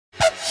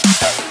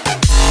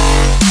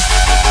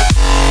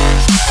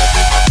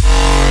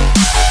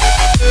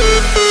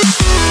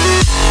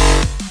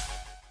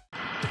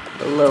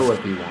Hello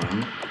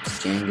everyone, it's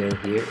Jango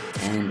here,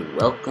 and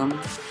welcome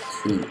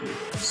to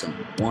some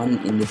One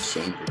in the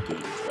Chamber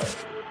gameplay.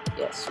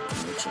 Yes, One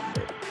in the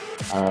Chamber.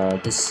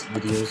 This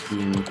video is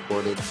being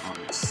recorded on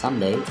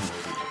Sunday, and will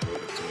be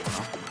uploaded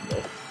tomorrow,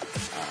 Monday.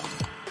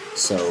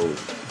 So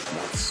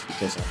that's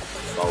because I have to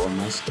follow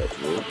my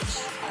schedule, which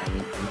I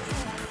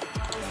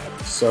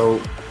am. So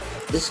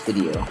this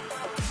video,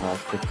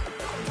 quick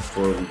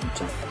before we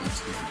jump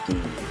into the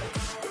game.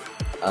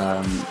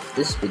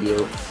 This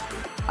video,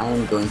 I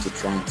am going to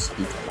try and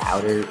speak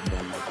louder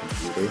than my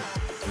computer.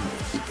 I'm going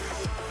to keep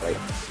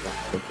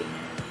clicking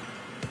and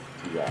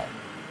do that.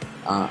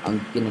 I'm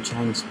going to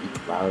try and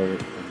speak louder than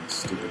the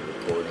stupid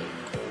recording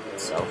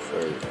itself,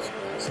 or the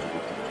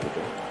stupid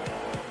computer.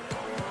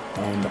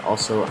 And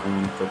also, I'm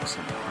going to focus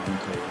on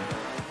commentary,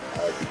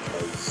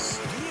 because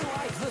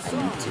I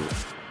need to,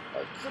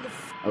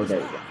 oh,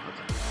 there we go,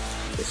 okay.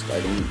 We're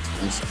starting in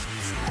 20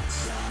 seconds, nice.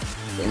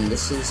 And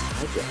this is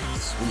Hijack,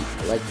 sweet,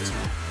 I like this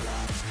one.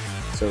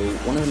 So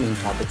one of the main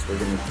topics we're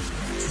going to be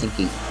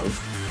thinking of,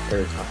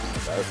 or talking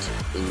about,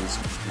 is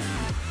my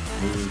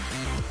new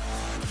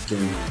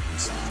gaming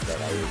PC that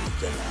I will be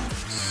getting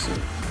soon.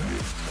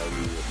 I'll tell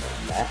you about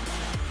that.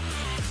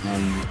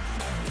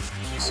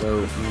 So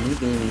my new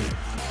gaming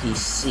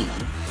PC,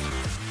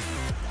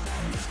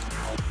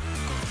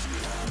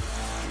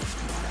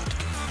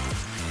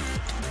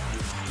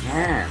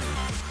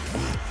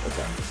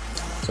 okay.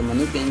 So my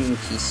new gaming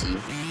PC, I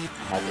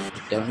have it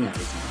picked out and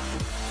everything.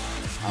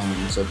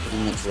 So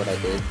pretty much what I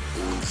did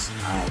is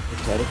I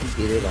picked out a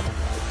computer that I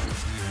liked,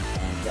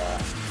 and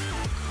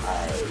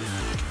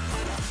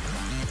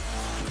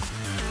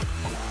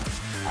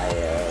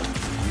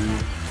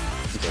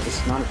okay, this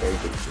is not a very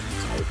good thing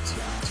to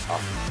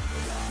talk about.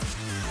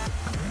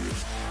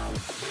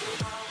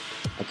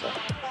 Okay,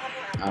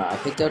 I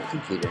picked out a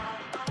computer,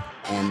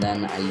 and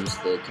then I used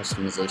the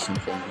customization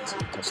thing to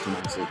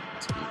customize it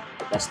to be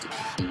the best it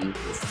could be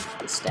with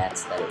the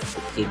stats that it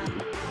would give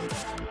you.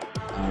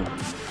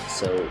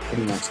 So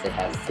pretty much they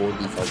have 4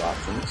 default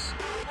options.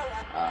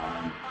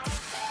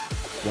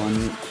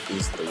 One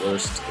is the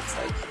worst, it's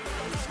like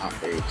not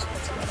very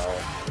expensive at all.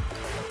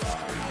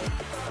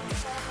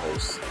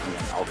 And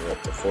then all the way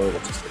up to 4,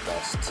 which is the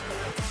best.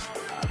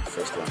 The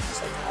first one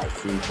has like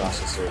i3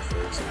 processor, for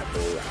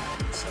example,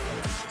 and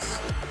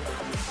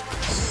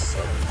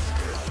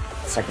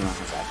the second one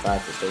has i5,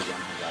 the third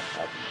one has i5,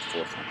 and the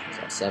fourth one has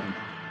i7.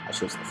 I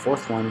chose the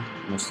fourth one,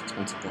 the most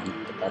expensive one,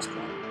 the best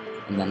one.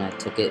 And then I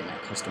took it and I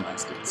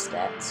customized its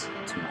stats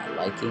to my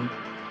liking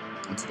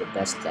and to the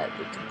best that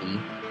it could be.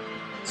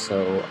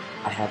 So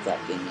I have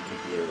that gaming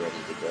computer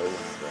ready to go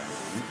whenever I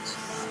want it.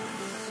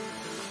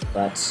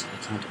 But I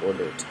can't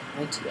order it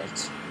quite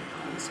yet,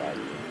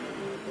 sadly.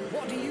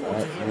 But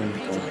I'm going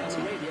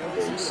to.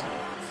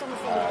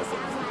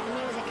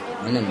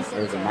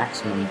 There's the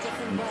maximum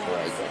time before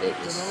I get it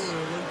is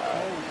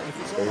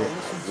I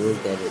will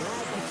get it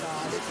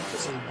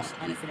because I want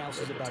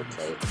to be able to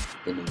play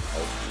the new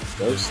Call of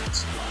Duty Ghosts.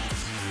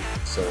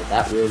 So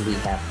that will be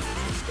happening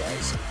for you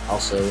guys.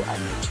 Also, I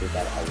made sure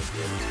that I will be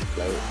able to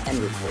play and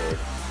record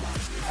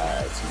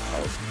some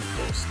Call of Duty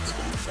Ghosts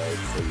gameplay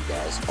for you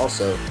guys.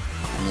 Also, I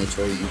made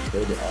sure you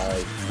could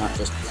not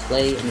just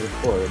play and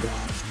record,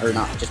 or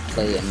not just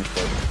play and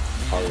record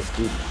Call of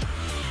Duty,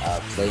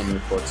 play and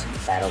record some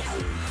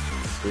Battlefield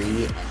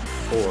 3 and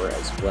 4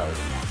 as well.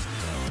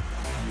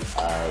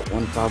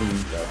 One problem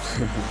though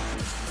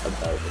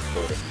about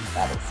recording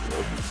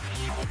Battlefield,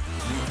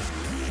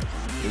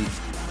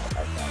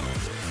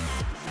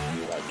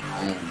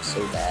 I am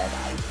so bad.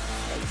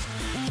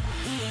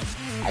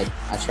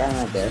 I try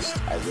my best.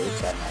 I will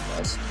try my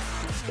best.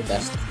 The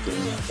best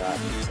game I've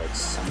gotten is like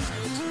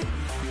somewhere between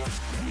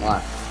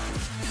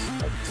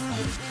like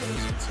 20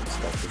 kills and 6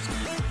 stuff or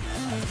something.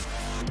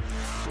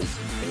 18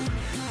 kills.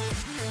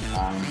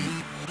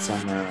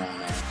 Somewhere around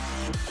there.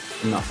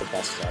 I'm not the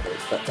best at it,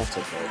 but that's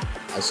okay.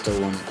 I still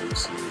want to do a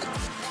series on it.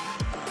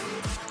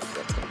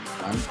 That's gonna be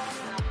fun.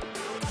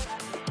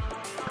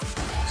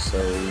 So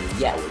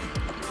yeah, we're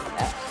gonna do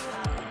that.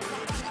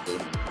 My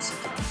gaming PC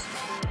comes.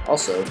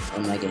 Also,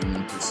 when my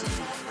gaming PC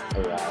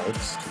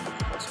arrives to my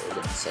household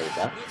and set it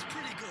up,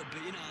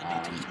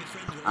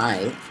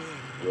 I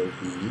will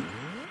be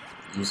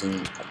using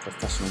a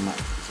professional mic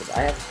because I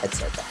have a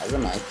headset that has a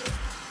mic.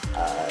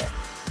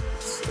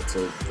 It's a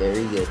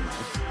very good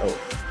mic. Oh,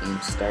 game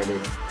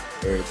started.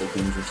 Or the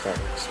games are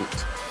starting,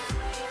 sweet.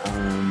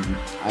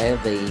 I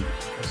have a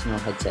personal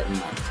headset and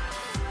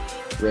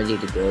mic ready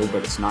to go,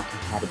 but it's not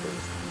compatible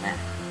with my Mac,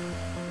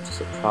 which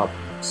is a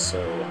problem, so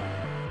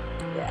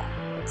yeah,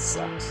 that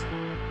sucks.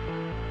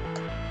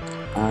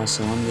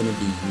 So I'm going to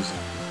be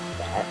using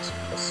that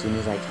as soon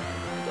as I can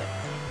when I get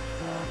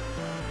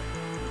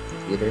the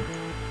computer.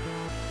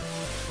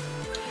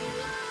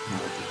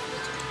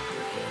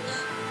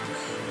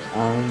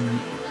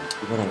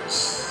 What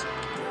else?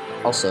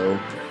 Also,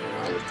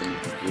 with the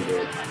computer,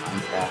 my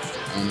Minecraft,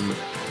 and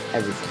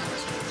everything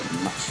else will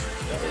be much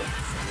better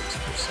frames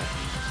per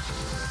second.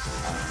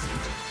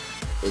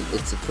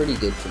 It's a pretty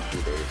good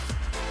computer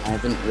I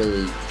haven't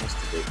really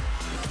tested it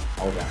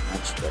all that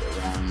much, but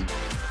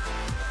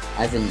I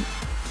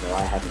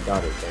haven't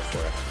got it,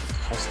 therefore I haven't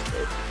tested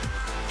it.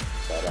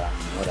 But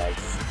what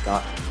I've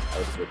gotten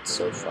out of it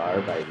so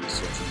far by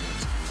researching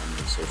it and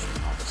researching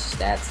all the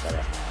stats that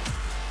I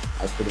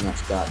have, I pretty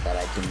much got that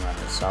I can run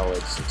a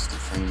solid 60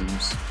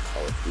 frames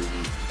Call of Duty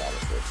and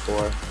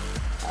Battlefield 4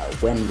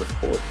 when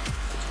recording,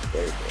 which is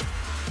very good.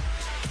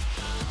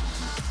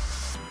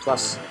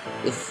 Plus,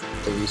 if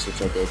the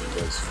research I did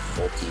was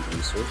faulty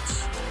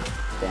research,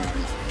 then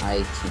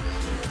I can,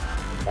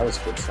 that was a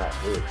good try,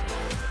 really.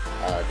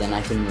 Then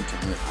I can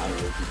return it, I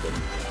will be getting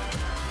it,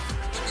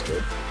 which is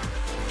good.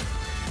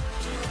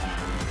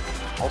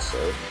 Also,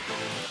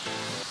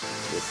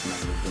 with my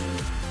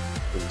game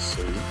PC,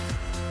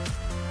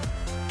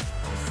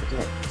 I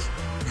forget.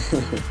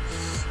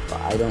 But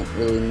I don't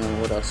really know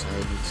what else I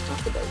need to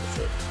talk about with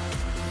it.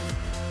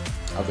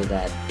 Other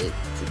than it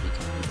should be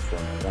coming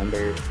before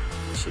November,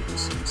 we should be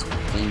seeing some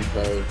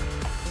gameplay,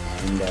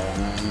 and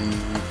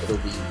it'll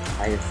be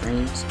higher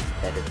frames and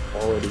better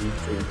quality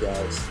for you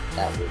guys.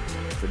 That would be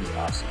pretty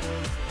awesome.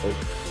 And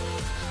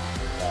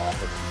I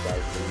hope you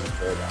guys really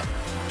enjoy that.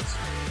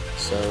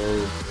 So,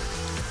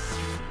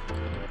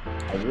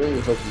 I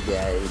really hope you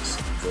guys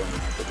enjoy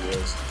my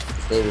videos,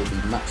 because they will be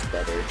much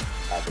better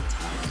by the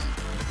time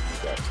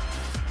I get to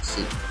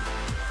see.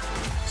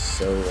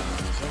 So, yeah.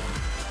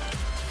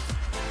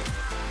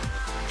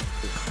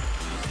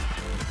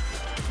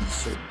 You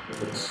should put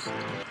this.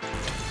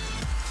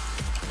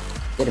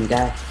 Get him,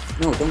 guy.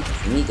 No, don't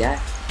get me, guy.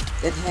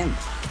 Get him.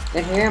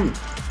 Get him.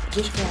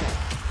 This guy.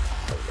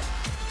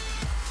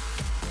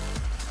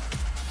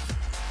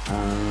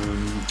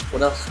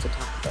 What else to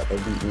talk about? I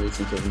didn't really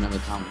think of another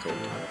commentary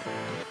topic.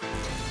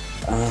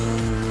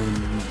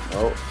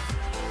 Well,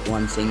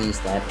 one thing is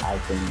that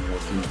I've been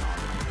working on my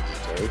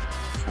commentary,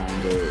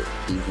 trying to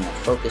be more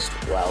focused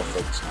while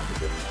focusing on the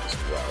game as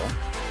well.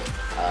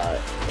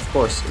 Of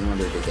course, in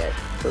order to get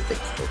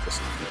perfect focus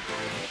on it,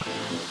 I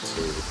need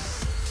to...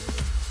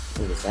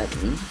 What does that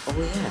mean? Oh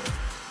yeah,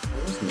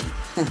 that was me.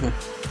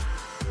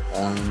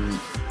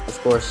 Of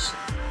course,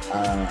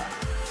 oh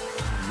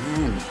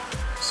man,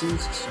 as soon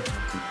as I start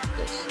talking about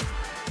this,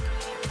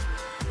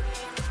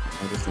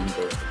 everything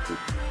goes to poop.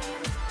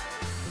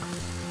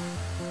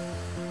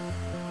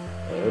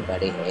 Hey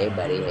buddy, hey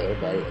buddy, hey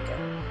buddy, okay.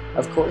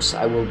 Of course,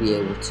 I will be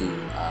able to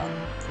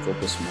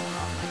focus more on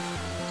my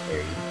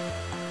commentary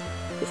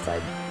if I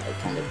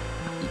kind of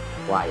be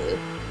quiet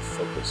and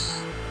focus.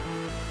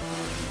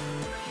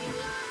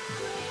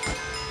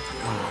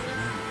 Oh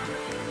man.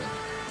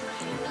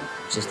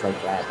 Just like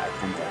that, I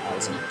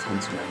was in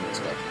intense moments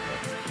where I kind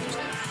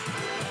of...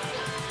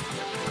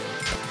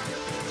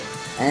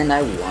 And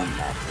I won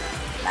that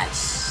round.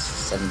 Nice.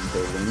 7-0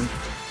 win.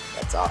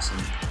 That's awesome.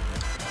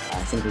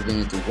 I think we're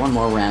going to do one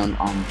more round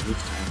on the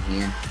roof down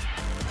here,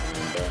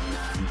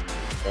 and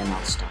then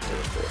I'll stop the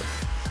recording.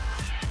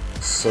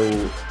 So,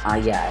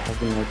 yeah, I have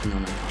been working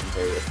on my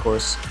commentary. Of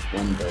course,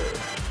 when the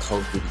Call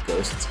of Duty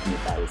Ghosts and the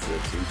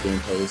Battlefield 3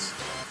 gameplays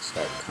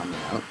start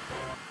coming out,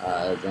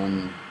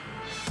 then...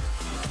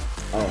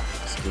 Oh,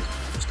 excuse me,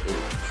 I just ate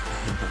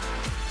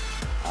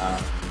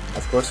lunch.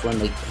 Of course, when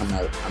they come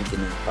out, I'm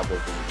going to probably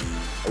be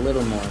a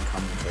little more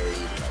commentary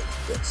like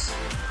this.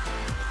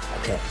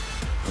 Okay,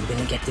 I'm going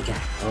to get the guy.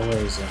 Oh,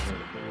 where is it?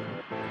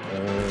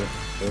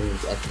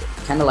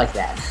 Kind of like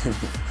that.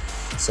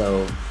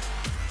 So,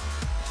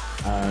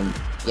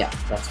 yeah,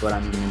 that's what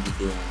I'm going to be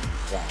doing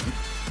then.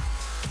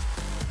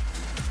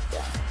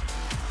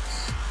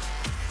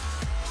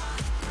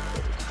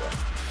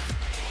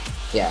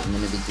 Yeah, I'm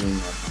going to be doing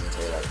more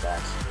commentary like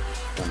that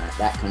when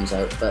that comes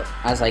out, but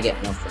as I get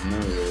more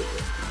familiar with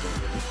the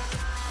game,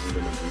 I'm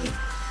going to be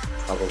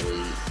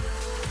probably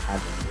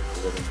having a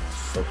little more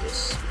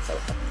focus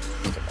without having to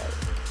think about it.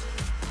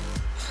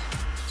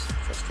 It's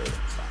frustrating.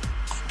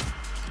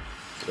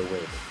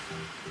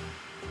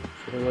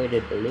 Should have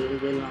waited a little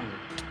bit longer.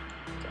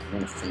 Okay, I'm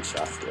going to finish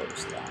off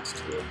whoever's last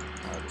here.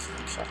 I'll just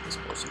finish off this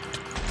person.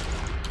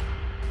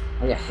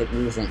 Oh yeah, hit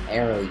me with an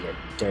arrow, you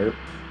derp.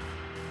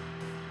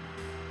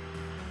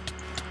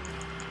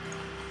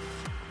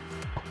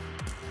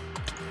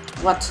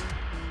 What?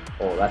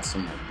 Oh, that's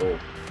some more gold.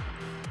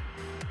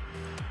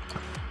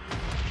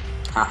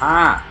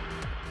 Haha!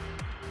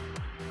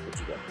 Where'd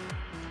you go?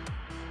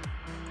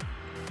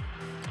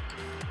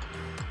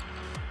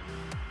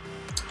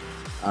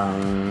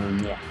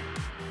 Yeah.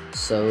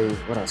 So,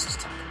 what else to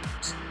talk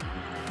about?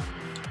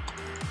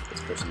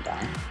 This person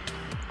dying.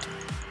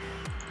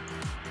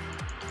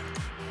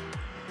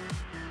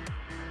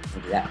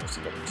 Maybe that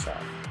person getting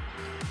shot.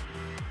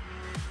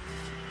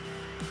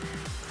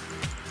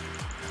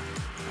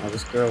 Oh,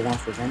 this girl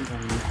wants revenge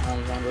on me. Oh,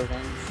 you want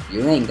revenge?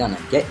 You ain't gonna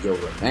get your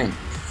revenge,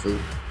 fool.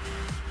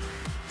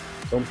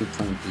 Don't be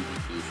playing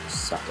PvP if you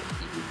suck at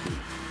PvP.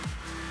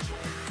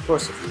 Of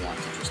course, if you want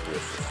to just do it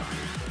for fun.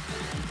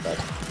 But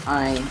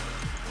I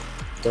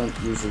don't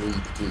usually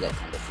do that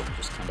kind of thing,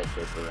 just kind of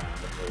joke around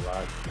a whole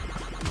lot.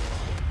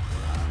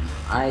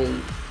 I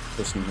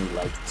personally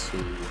like to...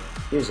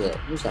 Here's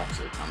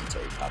actually a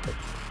commentary topic.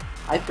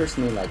 I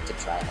personally like to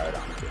try hard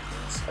on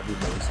games.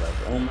 Everybody's like,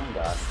 oh my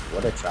gosh,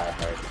 what a try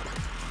hard.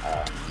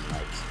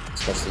 Like,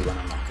 especially when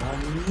I'm like, oh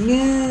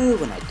no,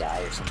 when I die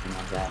or something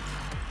like that.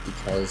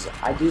 Because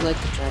I do like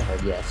to try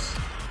hard, yes.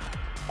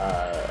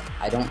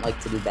 I don't like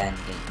to do bad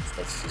games.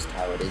 That's just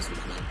how it is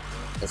with me.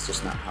 That's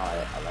just not how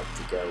I like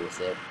to go with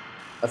it.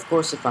 Of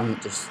course, if I'm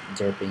just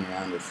derping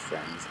around with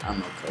friends,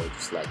 I'm okay.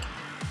 Just like,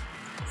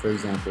 for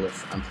example,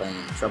 if I'm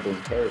playing Trouble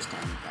in Terrorist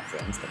Town with my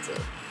friends, that's a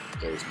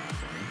Gary's Mod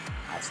game.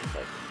 I think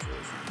that'd be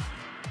really fun.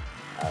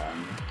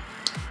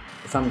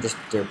 If I'm just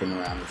derping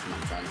around with my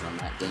friends on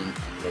that game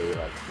and they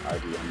like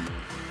RDM me,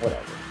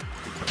 whatever.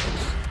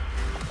 Because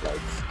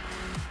like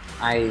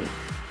I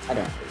don't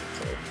really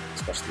care,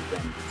 especially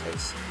then,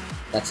 because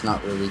that's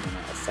not really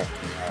gonna affect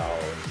me at all.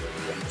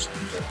 Really, I'm just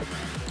derping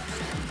around with my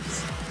friends,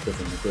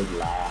 giving a good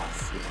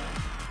laugh, you know.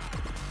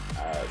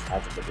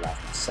 Have a good laugh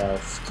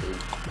myself too.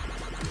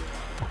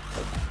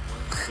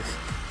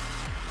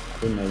 I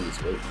didn't know he was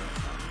waiting for me.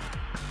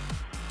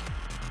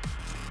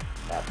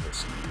 That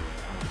person.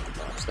 Oh my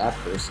gosh, that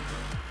person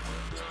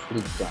is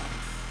pretty dumb.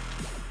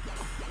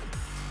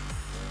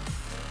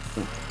 I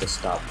think to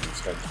stop and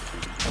start to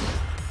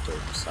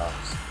dirty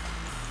socks.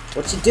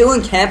 What you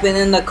doing camping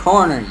in the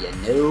corner, you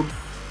noob?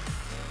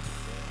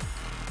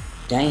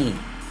 Dang.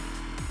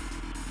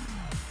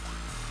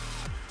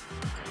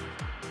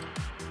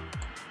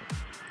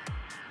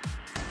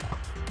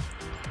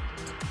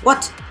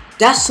 What?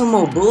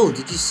 Decimal Bull,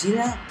 did you see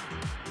that?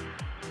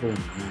 Oh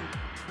man.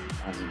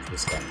 I mean,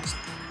 this guy must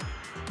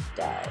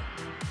die.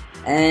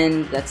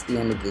 And that's the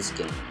end of this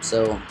game.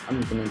 So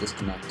I'm gonna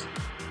disconnect.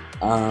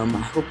 I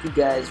hope you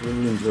guys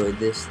really enjoyed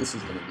this. This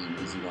is gonna be an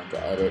easy one to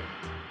edit.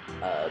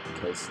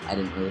 Because I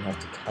didn't really have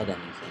to cut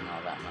anything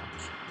all that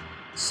much.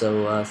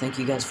 So thank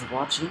you guys for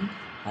watching.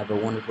 Have a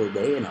wonderful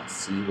day, and I'll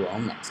see you all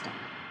next time.